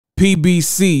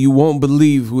PBC, you won't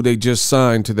believe who they just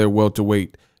signed to their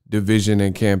welterweight division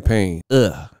and campaign.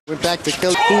 Ugh. Went back to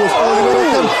kill who was holding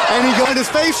with him, and he got in his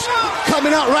face,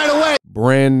 coming out right away.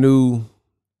 Brand new,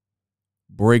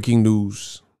 breaking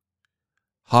news,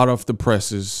 hot off the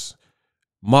presses.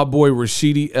 My boy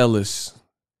Rashidi Ellis,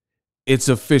 it's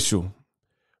official.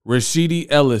 Rashidi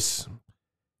Ellis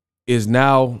is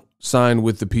now signed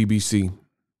with the PBC.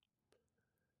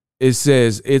 It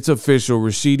says it's official.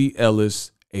 Rashidi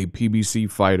Ellis, a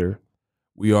PBC fighter.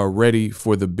 We are ready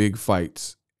for the big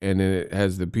fights. And then it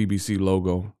has the PBC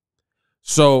logo.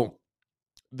 So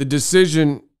the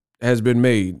decision has been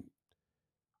made.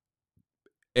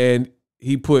 And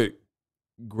he put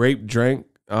grape drink.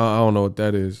 I don't know what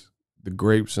that is. The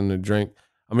grapes and the drink.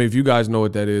 I mean, if you guys know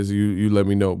what that is, you let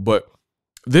me know. But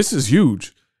this is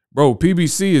huge. Bro,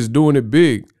 PBC is doing it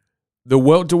big. The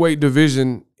welterweight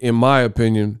division, in my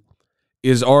opinion,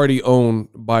 is already owned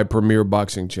by Premier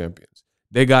Boxing Champions.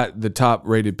 They got the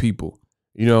top-rated people.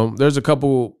 You know, there's a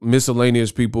couple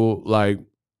miscellaneous people like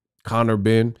Conor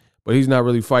Ben, but he's not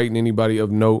really fighting anybody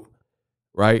of note,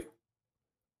 right?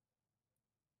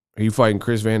 He fighting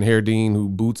Chris Van Herdeen, who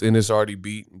Boots Ennis already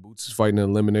beat. Boots is fighting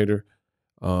an eliminator.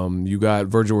 You got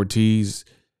Virgil Ortiz.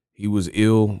 He was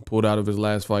ill, pulled out of his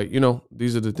last fight. You know,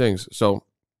 these are the things. So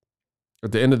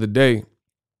at the end of the day,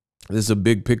 this is a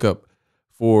big pickup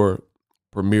for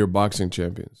Premier Boxing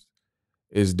Champions.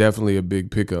 It's definitely a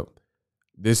big pickup.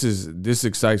 This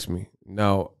excites me.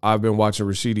 Now, I've been watching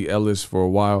Rashidi Ellis for a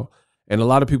while, and a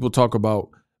lot of people talk about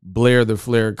Blair the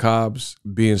Flair Cobbs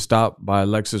being stopped by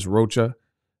Alexis Rocha.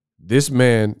 This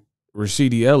man,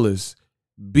 Rashidi Ellis,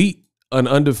 beat an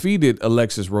undefeated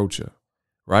Alexis Rocha,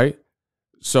 right?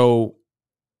 So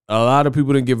a lot of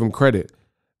people didn't give him credit.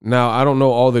 Now, I don't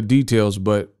know all the details,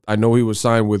 but I know he was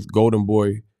signed with Golden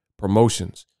Boy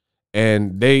Promotions.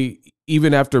 And they,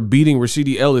 even after beating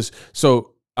Rashidi Ellis,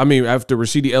 after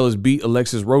Rashidi Ellis beat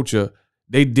Alexis Rocha,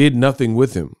 they did nothing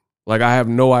with him. Like, I have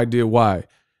no idea why.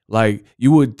 Like,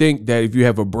 you would think that if you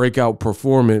have a breakout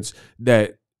performance,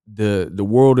 that the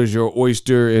world is your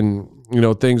oyster and, you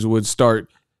know, things would start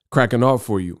cracking off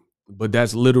for you. But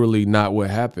that's literally not what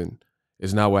happened.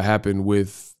 It's not what happened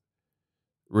with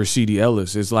Rashidi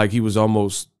Ellis. It's like he was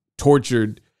almost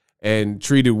tortured and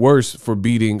treated worse for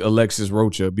beating Alexis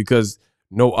Rocha because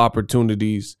no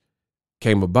opportunities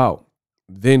came about.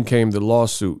 Then came the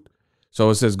lawsuit. So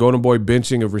it says Golden Boy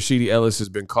benching of Rashidi Ellis has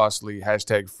been costly.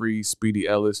 Hashtag free Speedy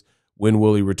Ellis. When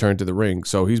will he return to the ring?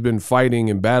 So he's been fighting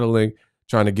and battling,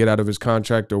 trying to get out of his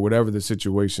contract or whatever the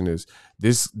situation is.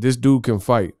 This dude can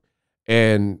fight.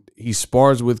 And he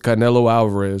spars with Canelo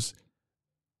Alvarez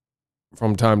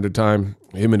from time to time,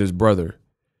 him and his brother.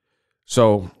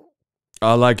 So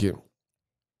I like it.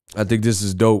 I think this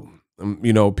is dope.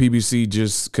 You know, PBC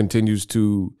just continues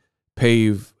to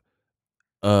pave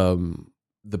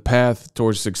the path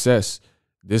towards success.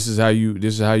 This is how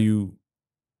you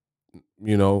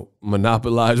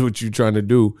monopolize what you're trying to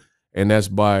do, and that's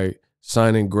by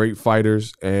signing great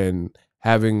fighters and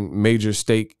having major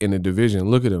stake in the division.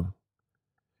 Look at him.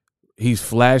 He's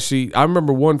flashy. I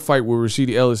remember one fight with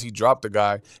Rashidi Ellis, he dropped the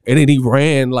guy, and then he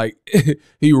ran like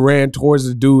he ran towards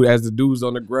the dude as the dude's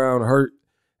on the ground hurt.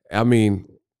 I mean,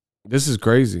 this is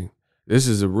crazy. This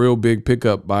is a real big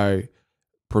pickup by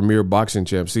Premier Boxing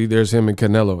Champ. See, there's him and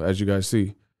Canelo, as you guys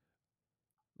see.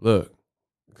 Look,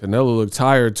 Canelo looked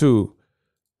tired too,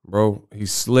 bro.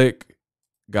 He's slick,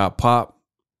 got pop,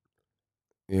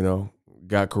 you know,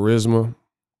 got charisma.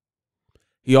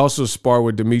 He also sparred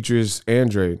with Demetrius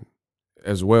Andrade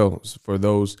as well, for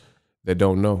those that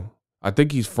don't know. I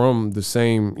think he's from the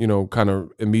same, you know, kind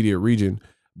of immediate region.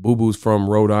 Boo Boo's from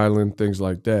Rhode Island, things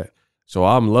like that. So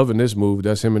I'm loving this move.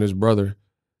 That's him and his brother,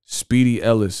 Speedy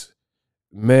Ellis.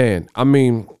 Man, I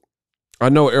mean, I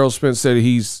know Errol Spence said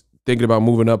he's thinking about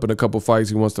moving up in a couple fights.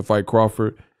 He wants to fight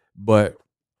Crawford, but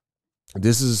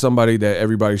this is somebody that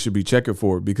everybody should be checking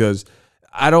for, because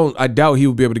I doubt he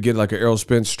will be able to get like an Errol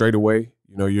Spence straight away.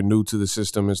 You know, you're new to the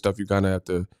system and stuff. You kind of have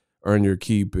to earn your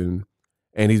keep, and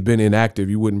he's been inactive.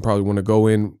 You wouldn't probably want to go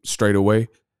in straight away.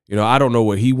 You know, I don't know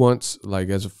what he wants, like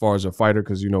as far as a fighter,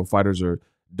 because, you know, fighters are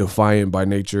defiant by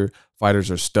nature. Fighters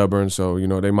are stubborn. So, you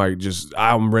know, they might just,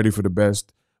 I'm ready for the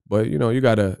best. But, you know, you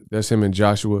got to, that's him and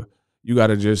Joshua. You got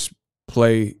to just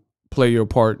play your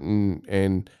part.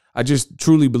 And I just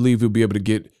truly believe he'll be able to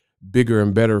get bigger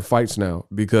and better fights now,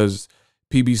 because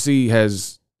PBC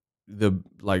has the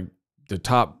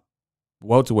top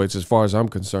welterweights as far as I'm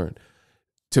concerned.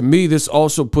 To me, this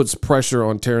also puts pressure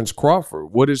on Terrence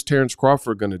Crawford. What is Terrence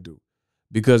Crawford going to do?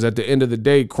 Because at the end of the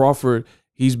day, Crawford,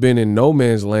 he's been in no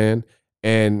man's land,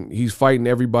 and he's fighting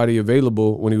everybody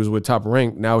available when he was with Top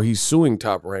Rank. Now he's suing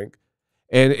Top Rank.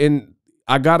 And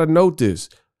I got to note this.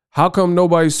 How come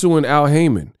nobody's suing Al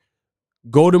Heyman?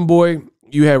 Golden Boy,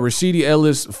 you have Rashidi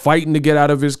Ellis fighting to get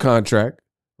out of his contract,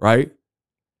 right?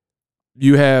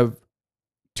 You have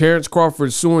Terrence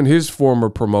Crawford suing his former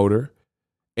promoter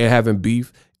and having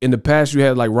beef. In the past, you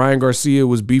had like Ryan Garcia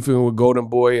was beefing with Golden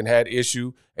Boy and had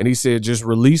issue, and he said, just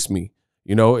release me.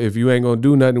 You know, if you ain't going to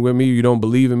do nothing with me, you don't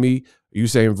believe in me, you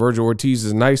saying Virgil Ortiz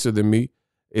is nicer than me.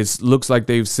 It looks like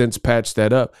they've since patched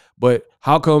that up. But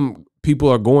how come people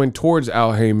are going towards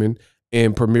Al Heyman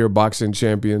and Premier Boxing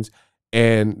Champions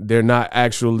and they're not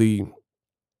suing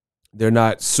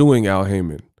Al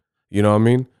Heyman? You know what I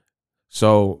mean?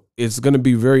 So it's going to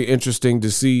be very interesting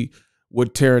to see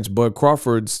what Terrence Bud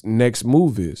Crawford's next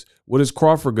move is. What is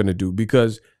Crawford going to do?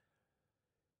 Because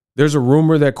there's a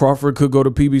rumor that Crawford could go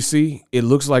to PBC. It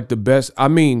looks like the best. I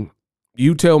mean,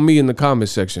 you tell me in the comment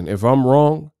section. If I'm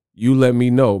wrong, you let me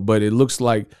know. But it looks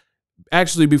like,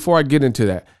 actually, before I get into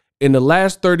that, in the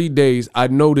last 30 days, I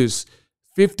noticed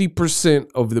 50%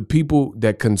 of the people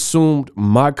that consumed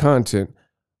my content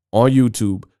on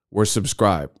YouTube were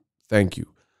subscribed. Thank you.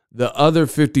 The other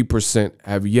 50%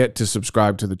 have yet to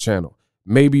subscribe to the channel.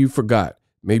 Maybe you forgot.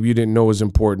 Maybe you didn't know it was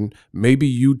important. Maybe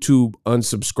YouTube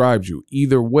unsubscribed you.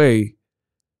 Either way,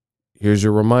 here's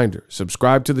your reminder.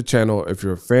 Subscribe to the channel. If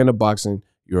you're a fan of boxing,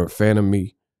 you're a fan of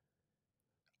me.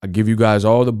 I give you guys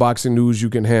all the boxing news you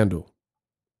can handle.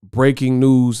 Breaking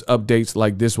news updates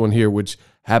like this one here, which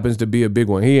happens to be a big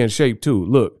one. He in shape too.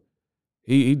 Look,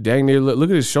 he dang near look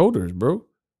at his shoulders, bro.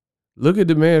 Look at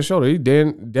the man's shoulder. He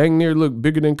dang near look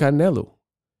bigger than Canelo.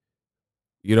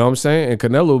 You know what I'm saying? And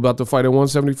Canelo about to fight at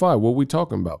 175. What we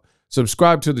talking about?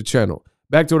 Subscribe to the channel.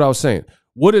 Back to what I was saying.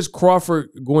 What is Crawford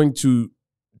going to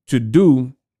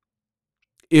do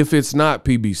if it's not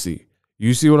PBC?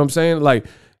 You see what I'm saying? Like,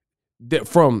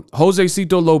 from Jose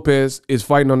Cito Lopez is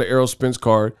fighting on the Errol Spence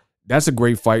card. That's a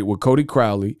great fight with Cody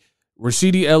Crowley.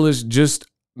 Rashidi Ellis just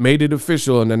made it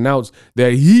official and announced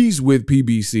that he's with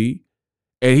PBC.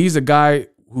 And he's a guy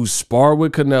who sparred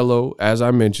with Canelo, as I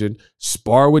mentioned,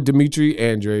 sparred with Dimitri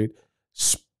Andrade,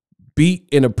 beat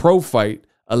in a pro fight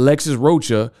Alexis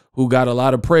Rocha, who got a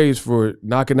lot of praise for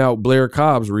knocking out Blair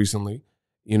Cobbs recently,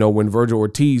 you know, when Virgil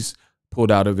Ortiz pulled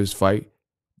out of his fight.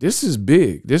 This is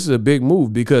big. This is a big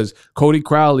move because Cody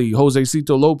Crowley, Jose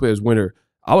Cito Lopez winner,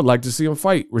 I would like to see him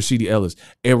fight Rashidi Ellis.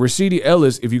 And Rashidi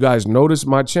Ellis, if you guys notice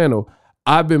my channel,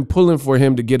 I've been pulling for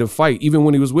him to get a fight, even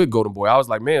when he was with Golden Boy. I was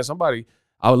like, man,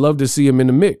 I would love to see him in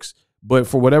the mix. But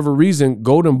for whatever reason,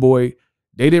 Golden Boy,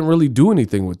 they didn't really do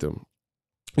anything with him.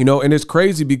 You know, and it's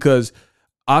crazy because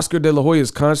Oscar De La Hoya is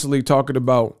constantly talking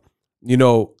about, you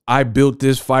know, I built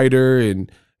this fighter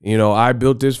and, you know, I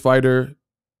built this fighter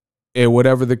and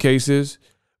whatever the case is.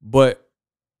 But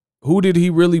who did he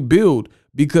really build?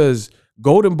 Because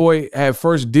Golden Boy had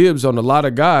first dibs on a lot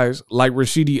of guys like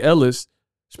Rashidi Ellis,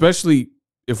 especially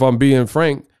if I'm being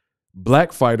frank,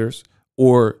 black fighters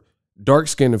or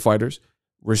dark-skinned fighters,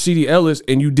 Rashidi Ellis,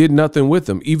 and you did nothing with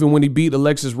him, even when he beat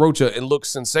Alexis Rocha and looked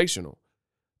sensational.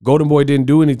 Golden Boy didn't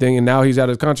do anything, and now he's out of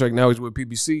his contract. Now he's with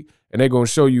PBC, and they're going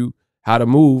to show you how to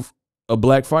move a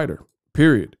black fighter,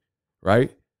 period,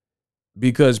 right?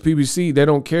 Because PBC, they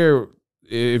don't care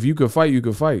if you can fight, you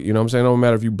can fight. You know what I'm saying? It don't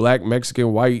matter if you black,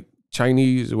 Mexican, white,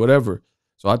 Chinese, whatever.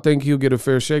 So I think he'll get a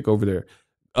fair shake over there.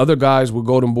 Other guys with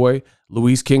Golden Boy,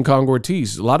 Luis King Kong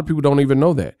Ortiz. A lot of people don't even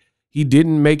know that. He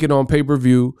didn't make it on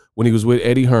pay-per-view when he was with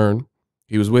Eddie Hearn.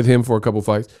 He was with him for a couple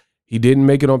fights. He didn't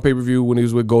make it on pay-per-view when he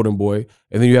was with Golden Boy.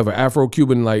 And then you have an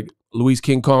Afro-Cuban like Luis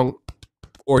King Kong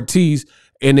Ortiz.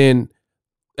 And then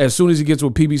as soon as he gets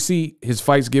with PBC, his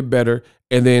fights get better.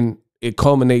 And then it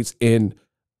culminates in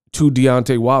 2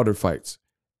 Deontay Wilder fights.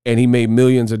 And he made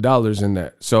millions of dollars in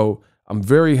that. So I'm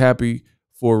very happy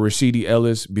for Rashidi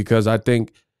Ellis because I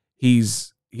think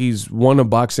he's one of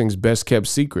boxing's best kept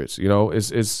secrets. You know,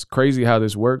 it's crazy how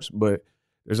this works, but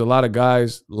there's a lot of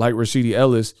guys like Rashidi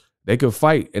Ellis, they could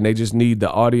fight and they just need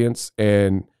the audience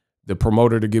and the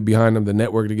promoter to get behind them, the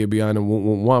network to get behind them,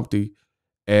 Wampty.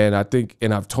 And I think,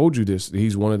 and I've told you this,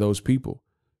 he's one of those people,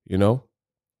 you know?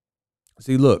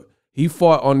 See, look, he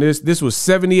fought on this was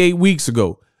 78 weeks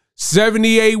ago.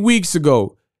 78 weeks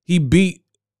ago, he beat,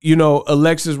 you know,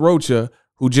 Alexis Rocha,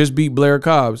 who just beat Blair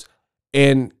Cobbs,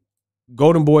 and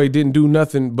Golden Boy didn't do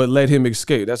nothing but let him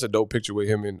escape. That's a dope picture with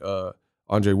him and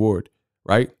Andre Ward,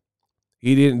 right?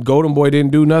 Golden Boy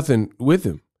didn't do nothing with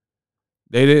him.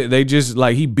 They just,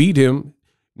 like, he beat him.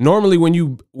 Normally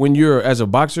when you're as a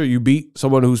boxer, you beat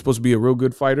someone who's supposed to be a real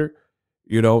good fighter,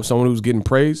 you know, someone who's getting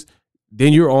praised,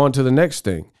 then you're on to the next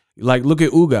thing. Like, look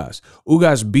at Ugas.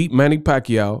 Ugas beat Manny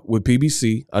Pacquiao with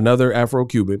PBC, another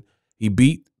Afro-Cuban. He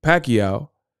beat Pacquiao,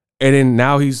 and then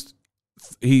now he's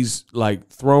like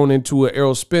thrown into an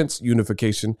Errol Spence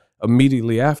unification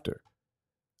immediately after.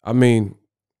 I mean,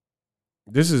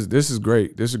 this is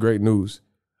great. This is great news.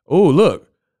 Oh, look.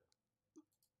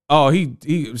 Oh, he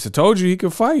told you he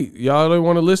could fight. Y'all don't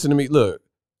want to listen to me. Look.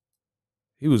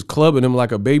 He was clubbing him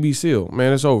like a baby seal.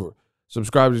 Man, it's over.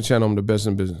 Subscribe to the channel. I'm the best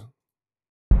in business.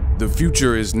 The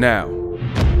future is now.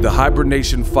 The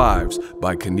Hibernation 5s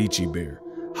by Kenichi Bear.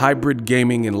 Hybrid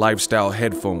gaming and lifestyle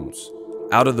headphones.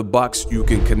 Out of the box, you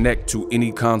can connect to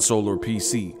any console or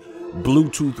PC.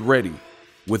 Bluetooth ready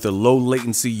with a low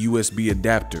latency USB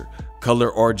adapter,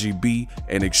 color RGB,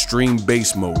 and extreme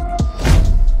bass mode.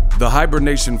 The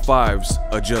Hibernation 5s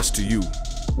adjust to you.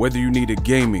 Whether you need a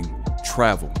gaming,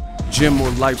 travel, gym, or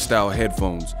lifestyle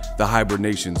headphones, the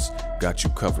Hibernations got you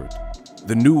covered.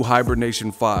 The new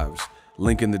Hibernation 5s,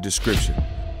 link in the description.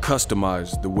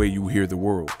 Customize the way you hear the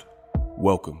world.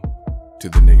 Welcome to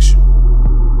the nation.